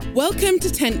Welcome to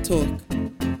Tent Talk,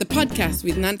 the podcast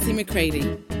with Nancy McCready,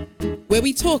 where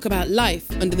we talk about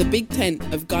life under the big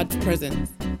tent of God's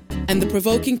presence and the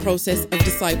provoking process of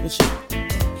discipleship.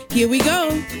 Here we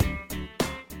go.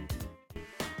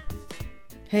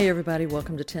 Hey everybody,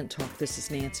 welcome to Tent Talk. This is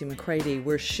Nancy McCready.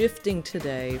 We're shifting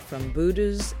today from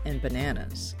Buddhas and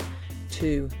bananas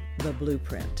to the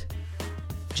blueprint.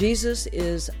 Jesus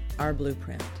is our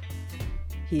blueprint.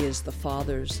 He is the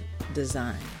Father's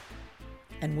design.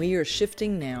 And we are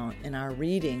shifting now in our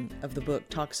reading of the book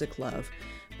Toxic Love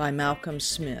by Malcolm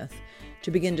Smith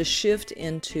to begin to shift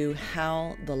into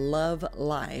how the love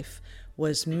life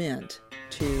was meant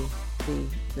to be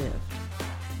lived.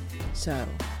 So,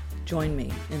 join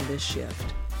me in this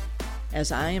shift.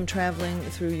 As I am traveling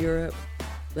through Europe,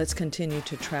 let's continue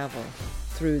to travel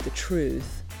through the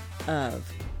truth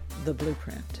of the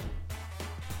blueprint.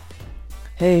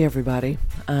 Hey everybody,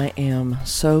 I am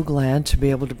so glad to be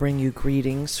able to bring you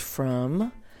greetings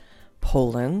from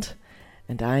Poland,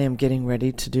 and I am getting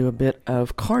ready to do a bit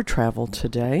of car travel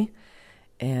today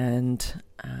and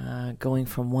going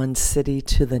from one city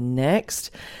to the next.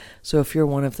 So if you're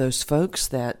one of those folks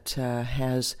that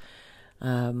has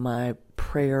my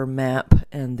prayer map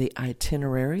and the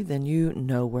itinerary, then you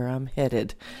know where I'm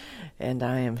headed. And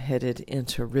I am headed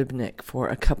into Rybnik for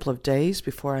a couple of days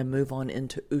before I move on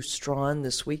into Ustron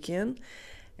this weekend.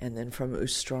 And then from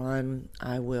Ustron,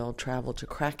 I will travel to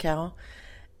Krakow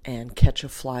and catch a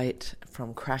flight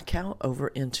from Krakow over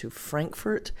into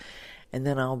Frankfurt. And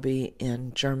then I'll be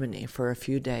in Germany for a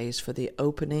few days for the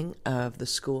opening of the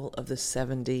School of the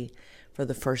 70 for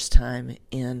the first time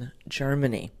in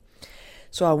Germany.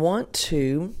 So I want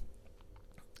to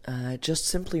just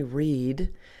simply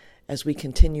read as we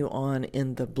continue on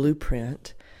in the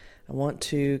blueprint. I want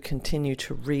to continue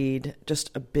to read just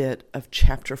a bit of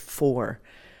chapter 4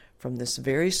 from this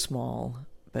very small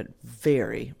but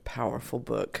very powerful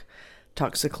book,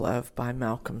 Toxic Love by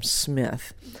Malcolm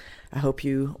Smith. I hope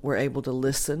you were able to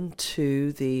listen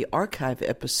to the archive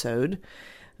episode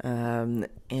and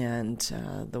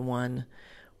the one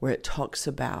where it talks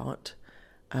about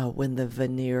when the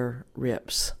veneer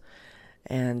rips.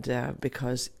 And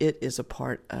because it is a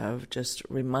part of just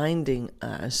reminding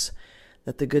us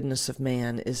that the goodness of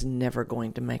man is never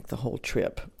going to make the whole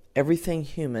trip. Everything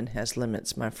human has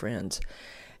limits, my friends.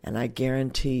 And I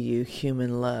guarantee you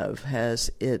human love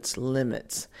has its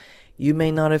limits. You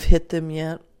may not have hit them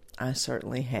yet. I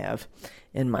certainly have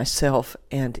in myself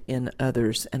and in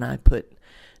others. And I put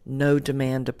no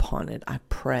demand upon it. I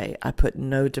pray. I put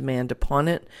no demand upon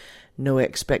it, no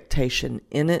expectation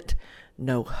in it,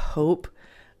 no hope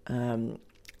in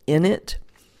it,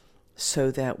 so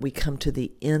that we come to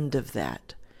the end of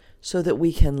that, so that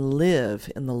we can live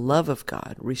in the love of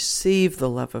God, receive the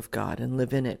love of God, and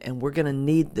live in it. And we're going to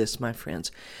need this, my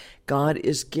friends. God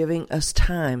is giving us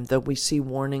time, though we see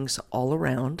warnings all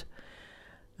around.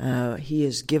 He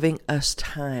is giving us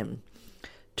time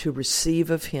to receive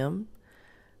of Him,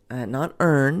 not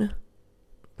earn,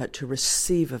 but to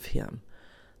receive of Him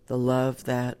the love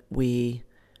that we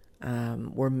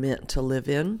were meant to live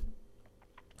in.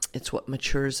 It's what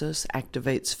matures us,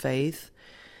 activates faith.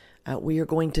 We are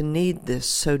going to need this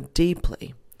so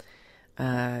deeply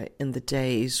in the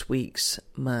days, weeks,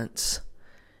 months,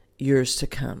 years to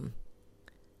come.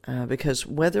 Because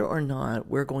whether or not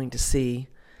we're going to see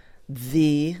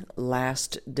the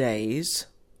last days,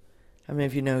 how many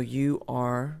of you know you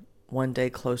are one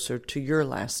day closer to your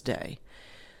last day?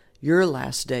 Your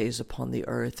last days upon the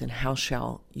earth, and how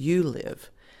shall you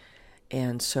live?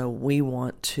 And so we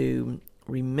want to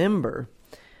remember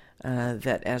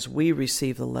that as we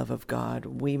receive the love of God,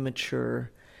 we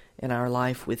mature in our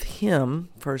life with Him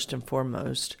first and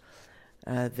foremost.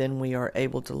 Then we are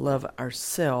able to love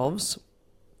ourselves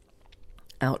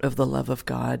out of the love of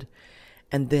God.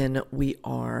 And then we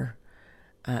are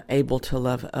able to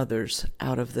love others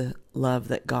out of the love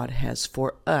that God has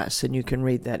for us. And you can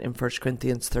read that in 1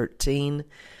 Corinthians 13,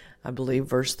 I believe,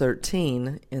 verse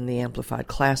 13 in the Amplified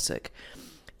Classic.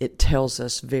 It tells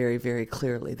us very, very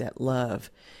clearly that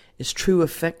love is true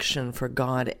affection for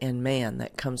God and man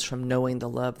that comes from knowing the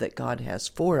love that God has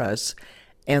for us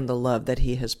and the love that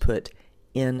He has put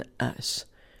in us.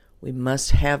 We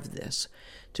must have this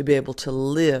to be able to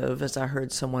live, as I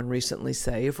heard someone recently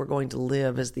say, if we're going to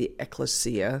live as the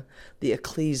ecclesia,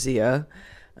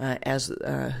 as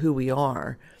who we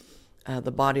are,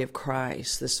 the body of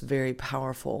Christ, this very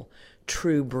powerful,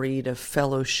 true breed of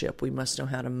fellowship. We must know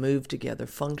how to move together,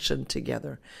 function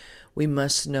together. We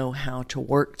must know how to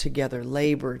work together,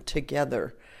 labor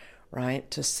together, right,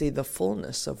 to see the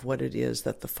fullness of what it is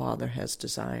that the Father has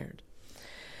desired.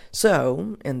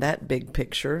 So, in that big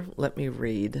picture, let me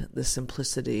read the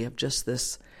simplicity of just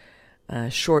this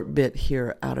short bit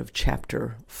here out of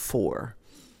chapter 4.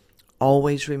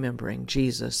 Always remembering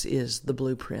Jesus is the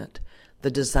blueprint, the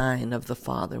design of the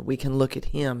Father. We can look at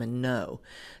him and know.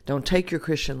 Don't take your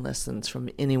Christian lessons from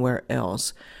anywhere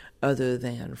else other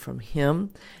than from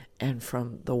him and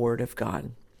from the Word of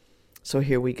God. So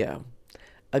here we go.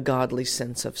 A godly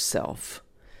sense of self.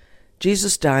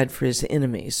 Jesus died for his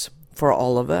enemies, for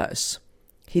all of us.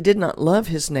 He did not love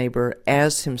his neighbor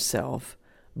as himself,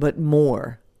 but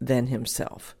more than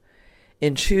himself,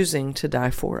 in choosing to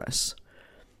die for us.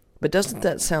 But doesn't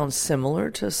that sound similar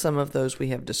to some of those we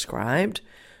have described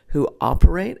who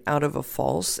operate out of a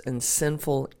false and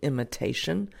sinful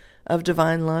imitation of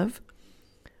divine love?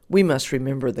 We must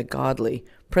remember the godly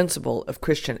principle of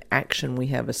Christian action we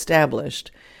have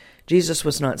established. Jesus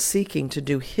was not seeking to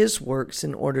do his works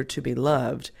in order to be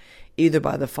loved, either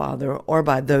by the Father or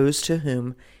by those to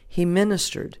whom he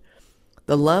ministered.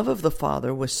 The love of the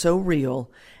Father was so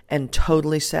real and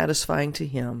totally satisfying to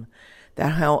him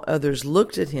that how others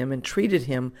looked at him and treated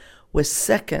him was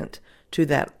second to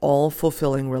that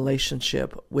all-fulfilling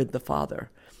relationship with the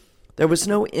Father. There was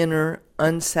no inner,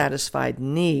 unsatisfied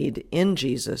need in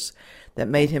Jesus that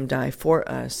made him die for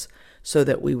us so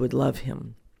that we would love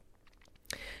him.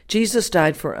 Jesus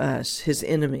died for us, his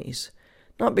enemies,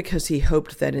 not because he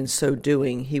hoped that in so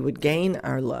doing he would gain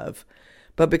our love,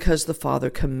 but because the Father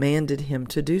commanded him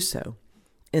to do so.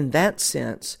 In that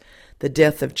sense, the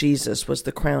death of Jesus was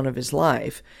the crown of his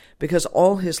life, because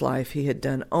all his life he had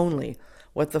done only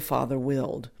what the Father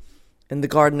willed. In the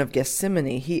Garden of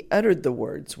Gethsemane, he uttered the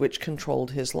words which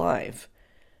controlled his life.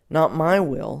 Not my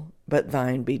will, but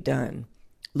thine be done.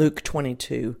 Luke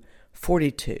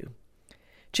 22:42.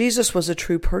 Jesus was a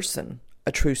true person,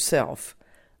 a true self,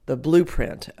 the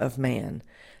blueprint of man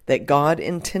that God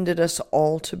intended us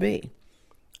all to be.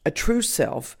 A true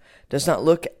self does not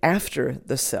look after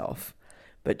the self,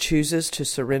 but chooses to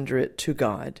surrender it to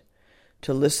God,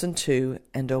 to listen to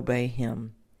and obey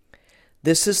him.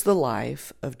 This is the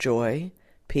life of joy,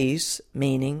 peace,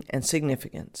 meaning, and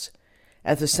significance.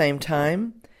 At the same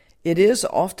time, it is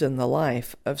often the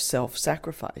life of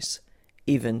self-sacrifice,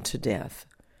 even to death.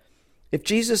 If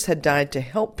Jesus had died to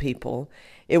help people,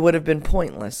 it would have been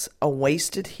pointless, a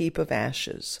wasted heap of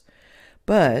ashes.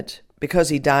 But because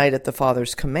he died at the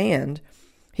Father's command,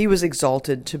 he was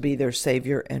exalted to be their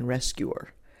Savior and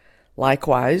rescuer.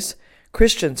 Likewise,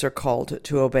 Christians are called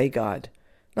to obey God,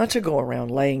 not to go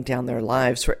around laying down their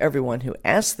lives for everyone who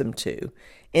asks them to,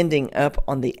 ending up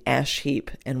on the ash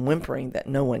heap and whimpering that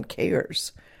no one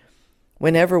cares.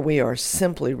 Whenever we are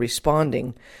simply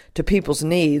responding to people's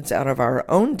needs out of our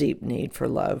own deep need for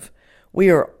love, we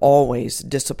are always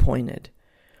disappointed.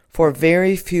 For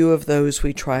very few of those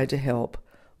we try to help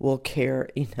will care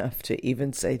enough to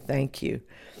even say thank you.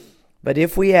 But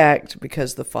if we act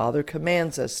because the Father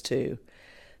commands us to,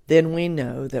 then we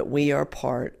know that we are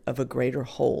part of a greater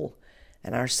whole,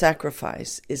 and our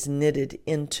sacrifice is knitted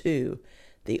into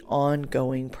the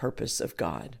ongoing purpose of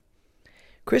God.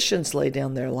 Christians lay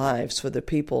down their lives for the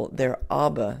people their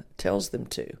Abba tells them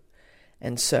to,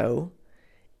 and so,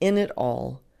 in it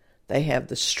all, they have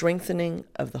the strengthening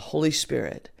of the Holy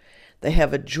Spirit. They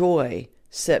have a joy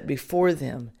set before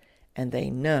them, and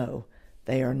they know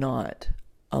they are not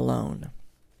alone.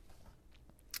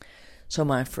 So,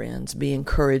 my friends, be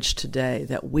encouraged today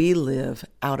that we live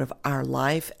out of our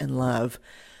life and love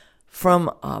from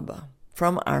Abba,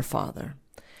 from our Father,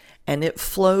 and it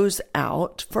flows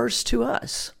out first to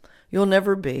us. You'll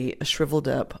never be a shriveled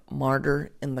up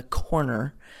martyr in the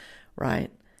corner,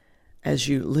 right, as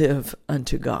you live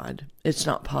unto God. It's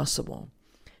not possible.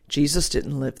 Jesus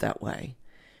didn't live that way.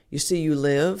 You see, you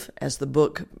live, as the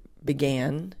book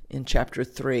began in chapter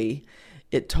 3,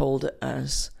 it told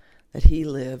us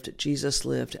that Jesus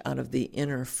lived out of the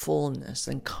inner fullness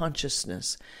and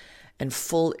consciousness and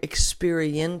full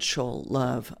experiential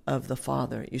love of the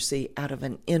Father. You see, out of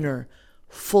an inner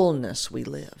fullness we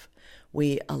live.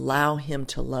 We allow him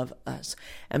to love us.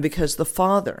 And because the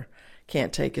Father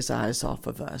can't take his eyes off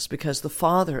of us, because the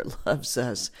Father loves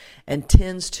us and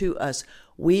tends to us,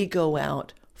 we go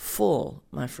out full,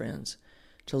 my friends,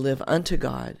 to live unto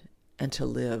God and to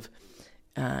live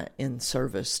in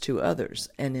service to others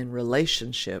and in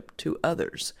relationship to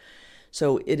others.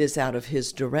 So it is out of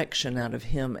his direction, out of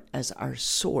him as our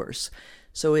source.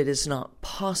 So it is not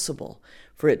possible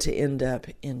for it to end up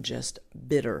in just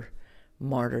bitter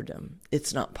martyrdom.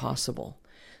 It's not possible.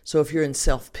 So if you're in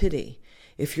self-pity,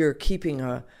 if you're keeping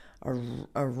a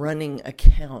a running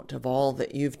account of all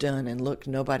that you've done. And look,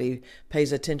 nobody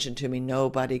pays attention to me.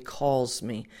 Nobody calls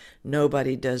me.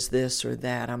 Nobody does this or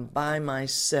that. I'm by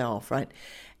myself, right?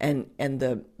 And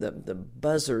the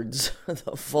buzzards,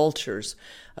 the vultures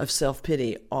of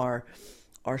self-pity are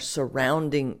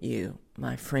surrounding you,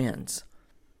 my friends.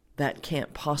 That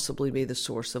can't possibly be the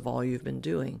source of all you've been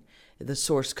doing. The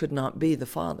source could not be the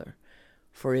Father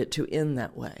for it to end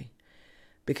that way.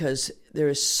 Because there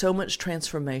is so much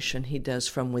transformation he does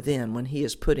from within when he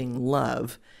is putting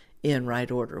love in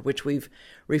right order, which we've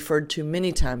referred to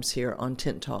many times here on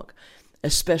Tent Talk,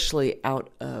 especially out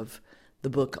of the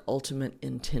book Ultimate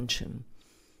Intention.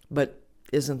 But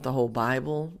isn't the whole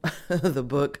Bible the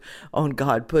book on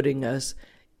God putting us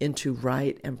into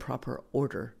right and proper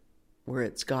order, where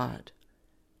it's God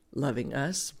loving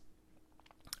us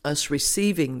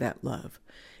receiving that love,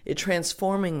 it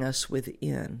transforming us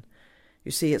within.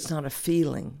 You see, it's not a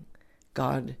feeling.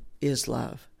 God is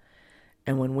love.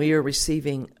 And when we are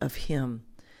receiving of him,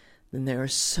 then there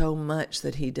is so much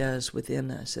that he does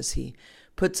within us as he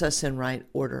puts us in right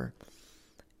order,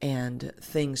 and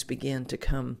things begin to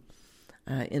come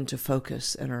into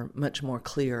focus and are much more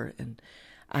clear. And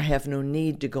I have no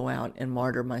need to go out and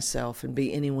martyr myself and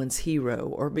be anyone's hero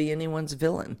or be anyone's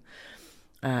villain.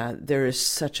 There is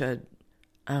such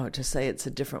to say it's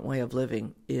a different way of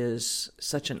living is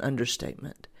such an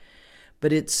understatement.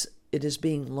 But it is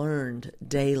being learned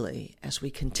daily as we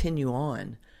continue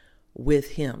on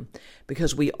with him,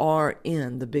 because we are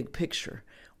in the big picture.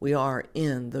 We are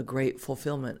in the great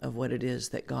fulfillment of what it is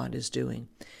that God is doing.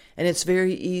 And it's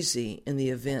very easy in the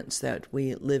events that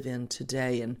we live in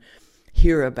today and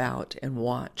hear about and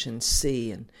watch and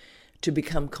see, and to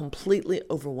become completely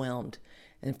overwhelmed,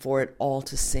 and for it all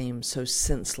to seem so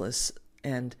senseless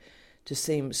and to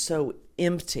seem so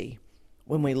empty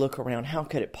when we look around. How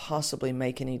could it possibly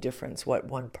make any difference what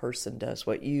one person does,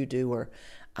 what you do or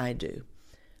I do?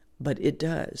 But it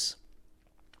does.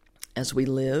 As we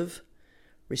live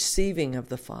receiving of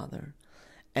the Father,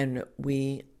 and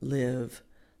we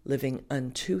living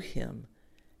unto him,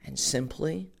 and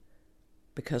simply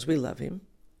because we love him,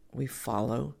 we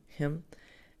follow him,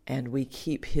 and we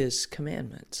keep his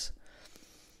commandments,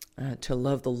 to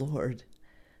love the Lord,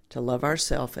 to love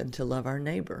ourselves, and to love our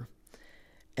neighbor.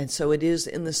 And so it is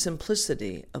in the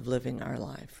simplicity of living our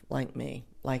life, like me,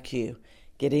 like you,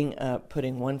 getting up,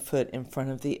 putting one foot in front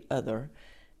of the other,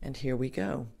 and here we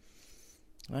go,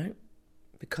 right?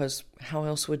 Because how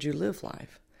else would you live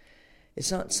life?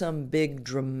 It's not some big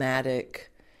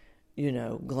dramatic,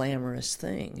 glamorous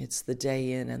thing. It's the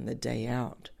day in and the day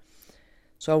out.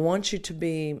 So I want you to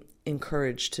be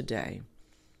encouraged today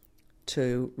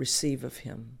to receive of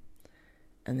him,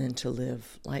 and then to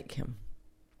live like him.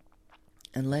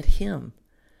 And let him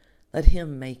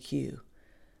make you.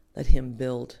 Let him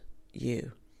build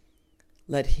you.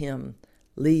 Let him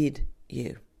lead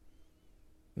you.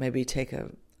 Maybe take a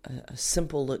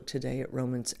simple look today at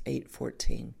Romans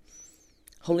 8:14.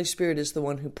 Holy Spirit is the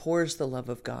one who pours the love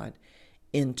of God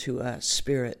into us,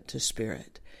 spirit to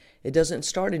spirit. It doesn't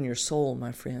start in your soul,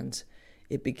 my friends.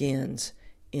 It begins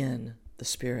in the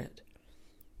Spirit.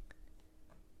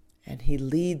 And he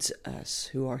leads us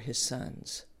who are his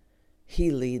sons.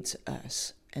 He leads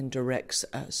us and directs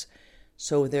us.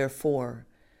 So therefore,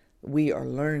 we are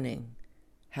learning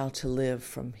how to live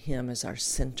from him as our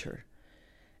center.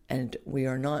 And we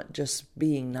are not just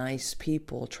being nice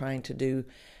people trying to do,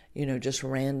 just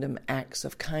random acts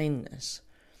of kindness.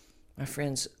 My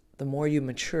friends, the more you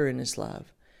mature in his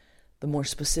love, the more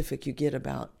specific you get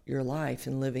about your life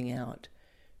and living out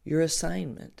your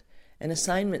assignment. And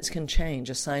assignments can change.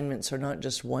 Assignments are not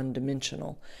just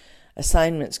one-dimensional.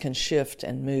 Assignments can shift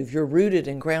and move. You're rooted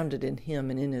and grounded in him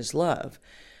and in his love,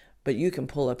 but you can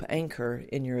pull up anchor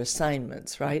in your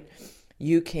assignments, right?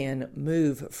 You can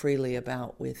move freely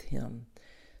about with him.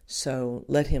 So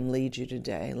let him lead you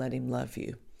today. Let him love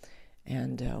you.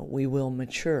 And we will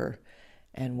mature,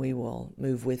 and we will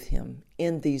move with him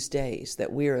in these days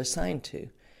that we are assigned to.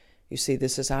 You see,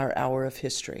 this is our hour of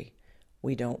history.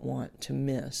 We don't want to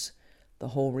miss the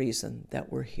whole reason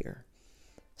that we're here.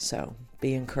 So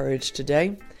be encouraged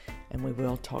today, and we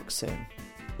will talk soon.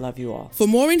 Love you all. For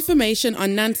more information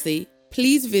on Nancy,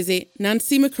 please visit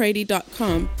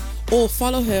nancymccready.com or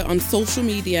follow her on social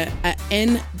media at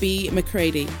NB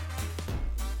McCready.